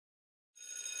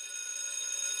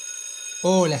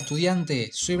Hola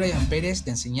estudiante, soy Brian Pérez de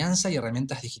Enseñanza y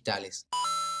Herramientas Digitales.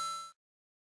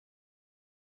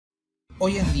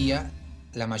 Hoy en día,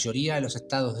 la mayoría de los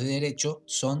estados de derecho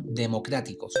son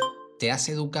democráticos. Te has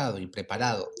educado y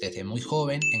preparado desde muy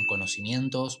joven en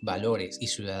conocimientos, valores y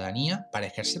ciudadanía para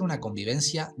ejercer una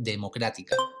convivencia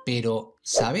democrática. Pero,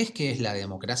 ¿sabés qué es la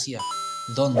democracia?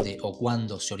 ¿Dónde o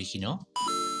cuándo se originó?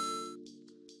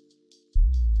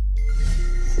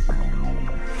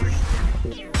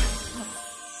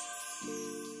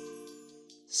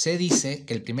 Se dice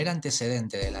que el primer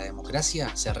antecedente de la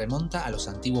democracia se remonta a los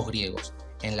antiguos griegos,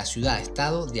 en la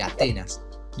ciudad-estado de Atenas,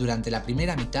 durante la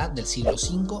primera mitad del siglo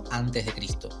V a.C.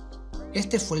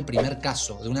 Este fue el primer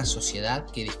caso de una sociedad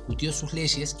que discutió sus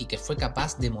leyes y que fue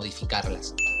capaz de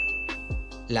modificarlas.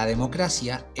 La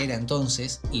democracia era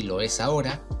entonces, y lo es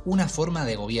ahora, una forma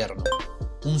de gobierno,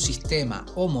 un sistema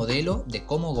o modelo de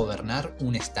cómo gobernar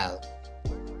un estado.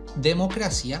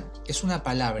 Democracia es una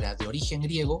palabra de origen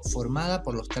griego formada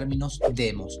por los términos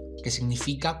demos, que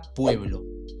significa pueblo,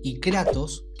 y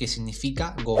kratos, que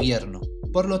significa gobierno.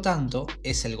 Por lo tanto,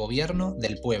 es el gobierno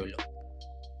del pueblo.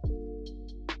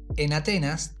 En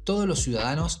Atenas, todos los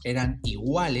ciudadanos eran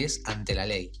iguales ante la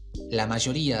ley. La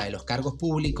mayoría de los cargos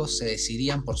públicos se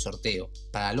decidían por sorteo,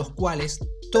 para los cuales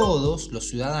todos los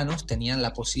ciudadanos tenían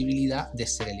la posibilidad de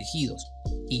ser elegidos,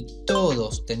 y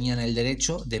todos tenían el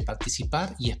derecho de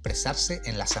participar y expresarse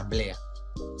en la asamblea.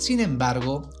 Sin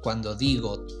embargo, cuando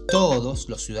digo todos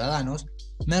los ciudadanos,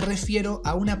 me refiero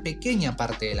a una pequeña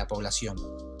parte de la población,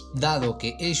 dado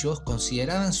que ellos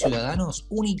consideraban ciudadanos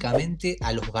únicamente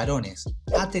a los varones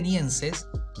atenienses,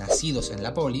 nacidos en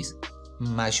la polis,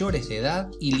 mayores de edad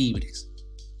y libres.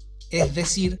 Es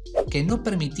decir, que no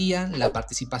permitían la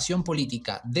participación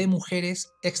política de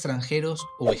mujeres, extranjeros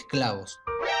o esclavos.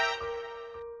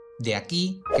 De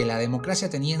aquí que la democracia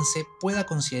ateniense pueda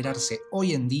considerarse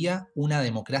hoy en día una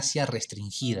democracia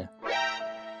restringida.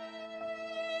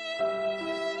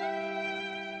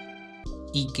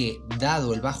 Y que,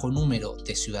 dado el bajo número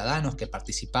de ciudadanos que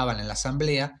participaban en la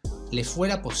asamblea, les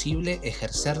fuera posible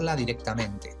ejercerla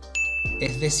directamente.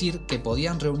 Es decir, que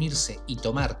podían reunirse y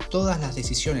tomar todas las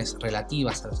decisiones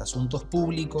relativas a los asuntos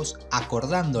públicos,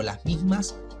 acordando las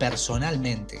mismas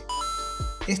personalmente.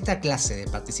 Esta clase de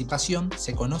participación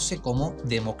se conoce como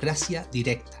democracia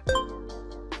directa.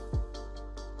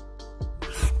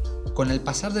 Con el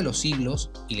pasar de los siglos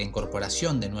y la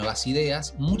incorporación de nuevas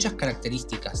ideas, muchas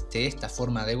características de esta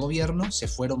forma de gobierno se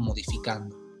fueron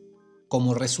modificando.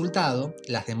 Como resultado,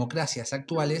 las democracias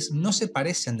actuales no se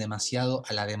parecen demasiado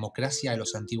a la democracia de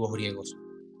los antiguos griegos.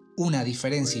 Una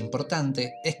diferencia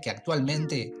importante es que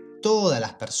actualmente todas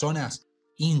las personas,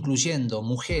 incluyendo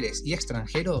mujeres y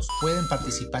extranjeros, pueden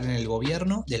participar en el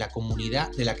gobierno de la comunidad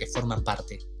de la que forman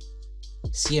parte,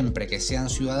 siempre que sean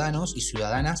ciudadanos y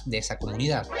ciudadanas de esa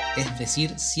comunidad, es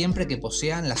decir, siempre que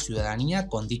posean la ciudadanía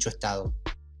con dicho estado.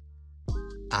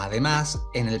 Además,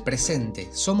 en el presente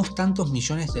somos tantos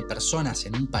millones de personas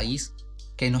en un país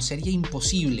que nos sería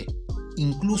imposible,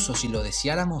 incluso si lo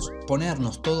deseáramos,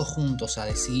 ponernos todos juntos a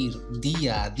decidir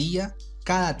día a día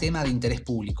cada tema de interés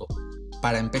público.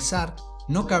 Para empezar,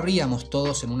 no cabríamos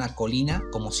todos en una colina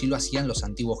como sí lo hacían los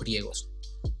antiguos griegos,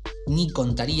 ni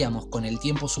contaríamos con el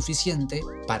tiempo suficiente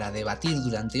para debatir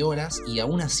durante horas y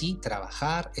aún así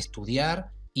trabajar,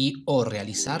 estudiar o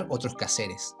realizar otros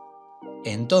quehaceres.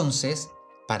 Entonces,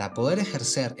 para poder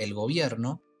ejercer el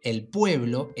gobierno, el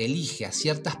pueblo elige a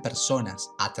ciertas personas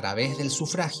a través del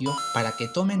sufragio para que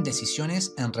tomen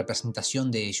decisiones en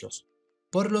representación de ellos.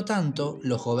 Por lo tanto,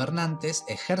 los gobernantes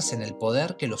ejercen el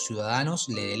poder que los ciudadanos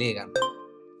le delegan.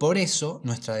 Por eso,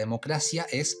 nuestra democracia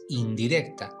es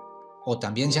indirecta, o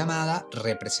también llamada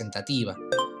representativa,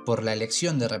 por la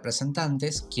elección de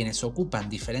representantes quienes ocupan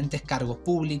diferentes cargos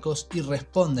públicos y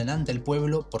responden ante el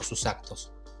pueblo por sus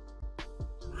actos.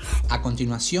 A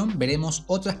continuación veremos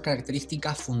otras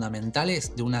características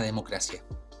fundamentales de una democracia.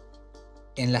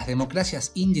 En las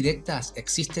democracias indirectas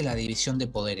existe la división de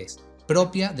poderes,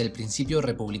 propia del principio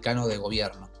republicano de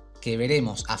gobierno, que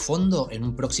veremos a fondo en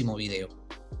un próximo video.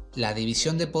 La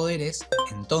división de poderes,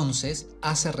 entonces,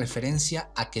 hace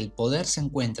referencia a que el poder se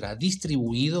encuentra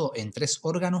distribuido en tres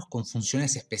órganos con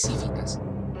funciones específicas.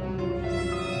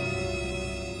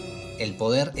 El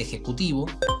poder ejecutivo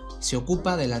se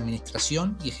ocupa de la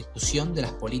administración y ejecución de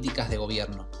las políticas de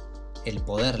gobierno. El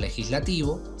poder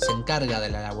legislativo se encarga de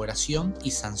la elaboración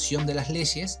y sanción de las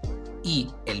leyes y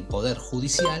el poder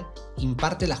judicial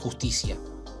imparte la justicia,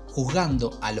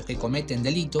 juzgando a los que cometen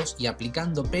delitos y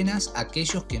aplicando penas a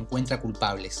aquellos que encuentra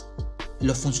culpables.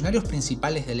 Los funcionarios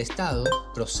principales del Estado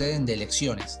proceden de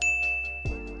elecciones.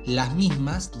 Las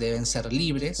mismas deben ser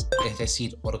libres, es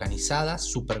decir, organizadas,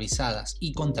 supervisadas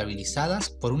y contabilizadas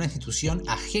por una institución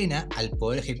ajena al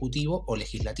Poder Ejecutivo o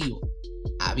Legislativo.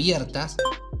 Abiertas,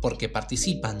 porque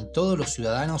participan todos los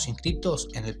ciudadanos inscritos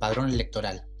en el padrón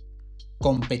electoral.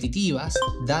 Competitivas,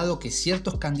 dado que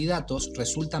ciertos candidatos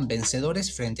resultan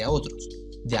vencedores frente a otros,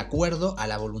 de acuerdo a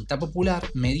la voluntad popular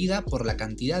medida por la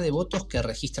cantidad de votos que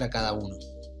registra cada uno.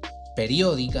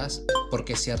 Periódicas,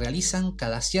 porque se realizan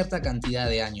cada cierta cantidad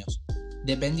de años,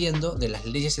 dependiendo de las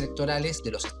leyes electorales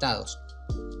de los estados.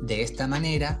 De esta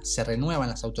manera se renuevan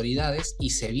las autoridades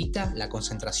y se evita la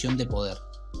concentración de poder.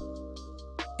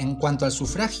 En cuanto al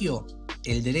sufragio,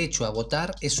 el derecho a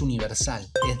votar es universal,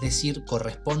 es decir,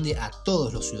 corresponde a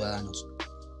todos los ciudadanos.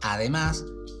 Además,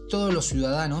 todos los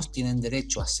ciudadanos tienen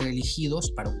derecho a ser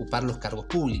elegidos para ocupar los cargos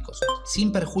públicos,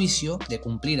 sin perjuicio de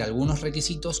cumplir algunos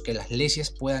requisitos que las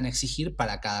leyes puedan exigir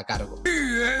para cada cargo.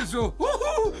 ¡Eso!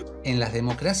 En las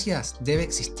democracias debe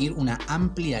existir una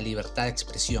amplia libertad de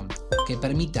expresión, que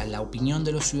permita la opinión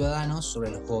de los ciudadanos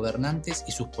sobre los gobernantes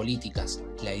y sus políticas,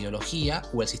 la ideología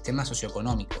o el sistema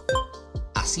socioeconómico.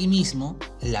 Asimismo,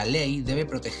 la ley debe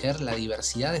proteger la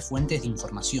diversidad de fuentes de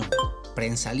información,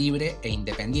 prensa libre e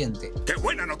independiente. ¡Qué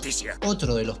buena noticia!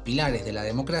 Otro de los pilares de la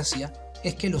democracia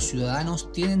es que los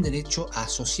ciudadanos tienen derecho a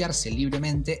asociarse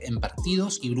libremente en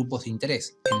partidos y grupos de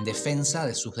interés, en defensa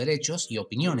de sus derechos y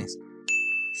opiniones,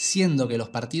 siendo que los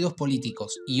partidos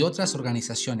políticos y otras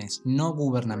organizaciones no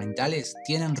gubernamentales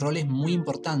tienen roles muy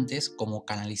importantes como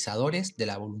canalizadores de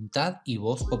la voluntad y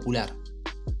voz popular.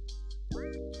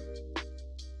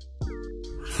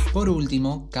 Por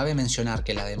último, cabe mencionar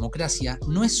que la democracia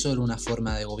no es solo una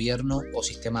forma de gobierno o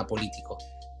sistema político,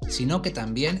 sino que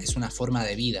también es una forma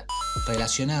de vida,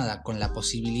 relacionada con la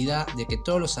posibilidad de que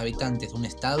todos los habitantes de un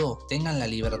estado tengan la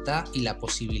libertad y la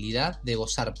posibilidad de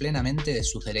gozar plenamente de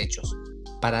sus derechos.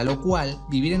 Para lo cual,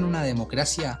 vivir en una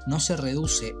democracia no se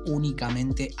reduce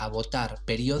únicamente a votar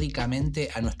periódicamente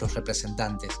a nuestros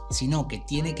representantes, sino que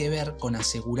tiene que ver con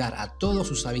asegurar a todos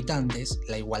sus habitantes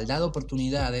la igualdad de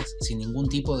oportunidades sin ningún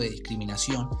tipo de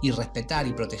discriminación y respetar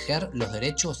y proteger los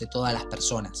derechos de todas las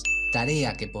personas.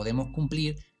 Tarea que podemos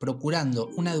cumplir procurando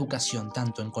una educación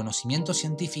tanto en conocimientos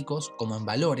científicos como en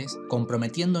valores,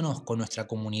 comprometiéndonos con nuestra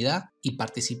comunidad y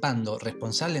participando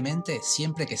responsablemente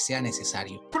siempre que sea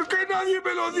necesario. ¿Por qué nadie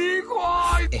me lo dijo?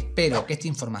 ¡Ay! Espero que esta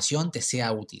información te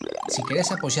sea útil. Si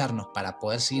querés apoyarnos para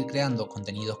poder seguir creando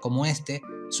contenidos como este,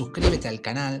 suscríbete al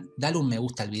canal, dale un me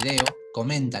gusta al video,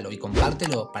 coméntalo y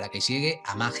compártelo para que llegue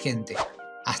a más gente.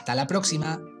 ¡Hasta la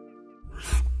próxima!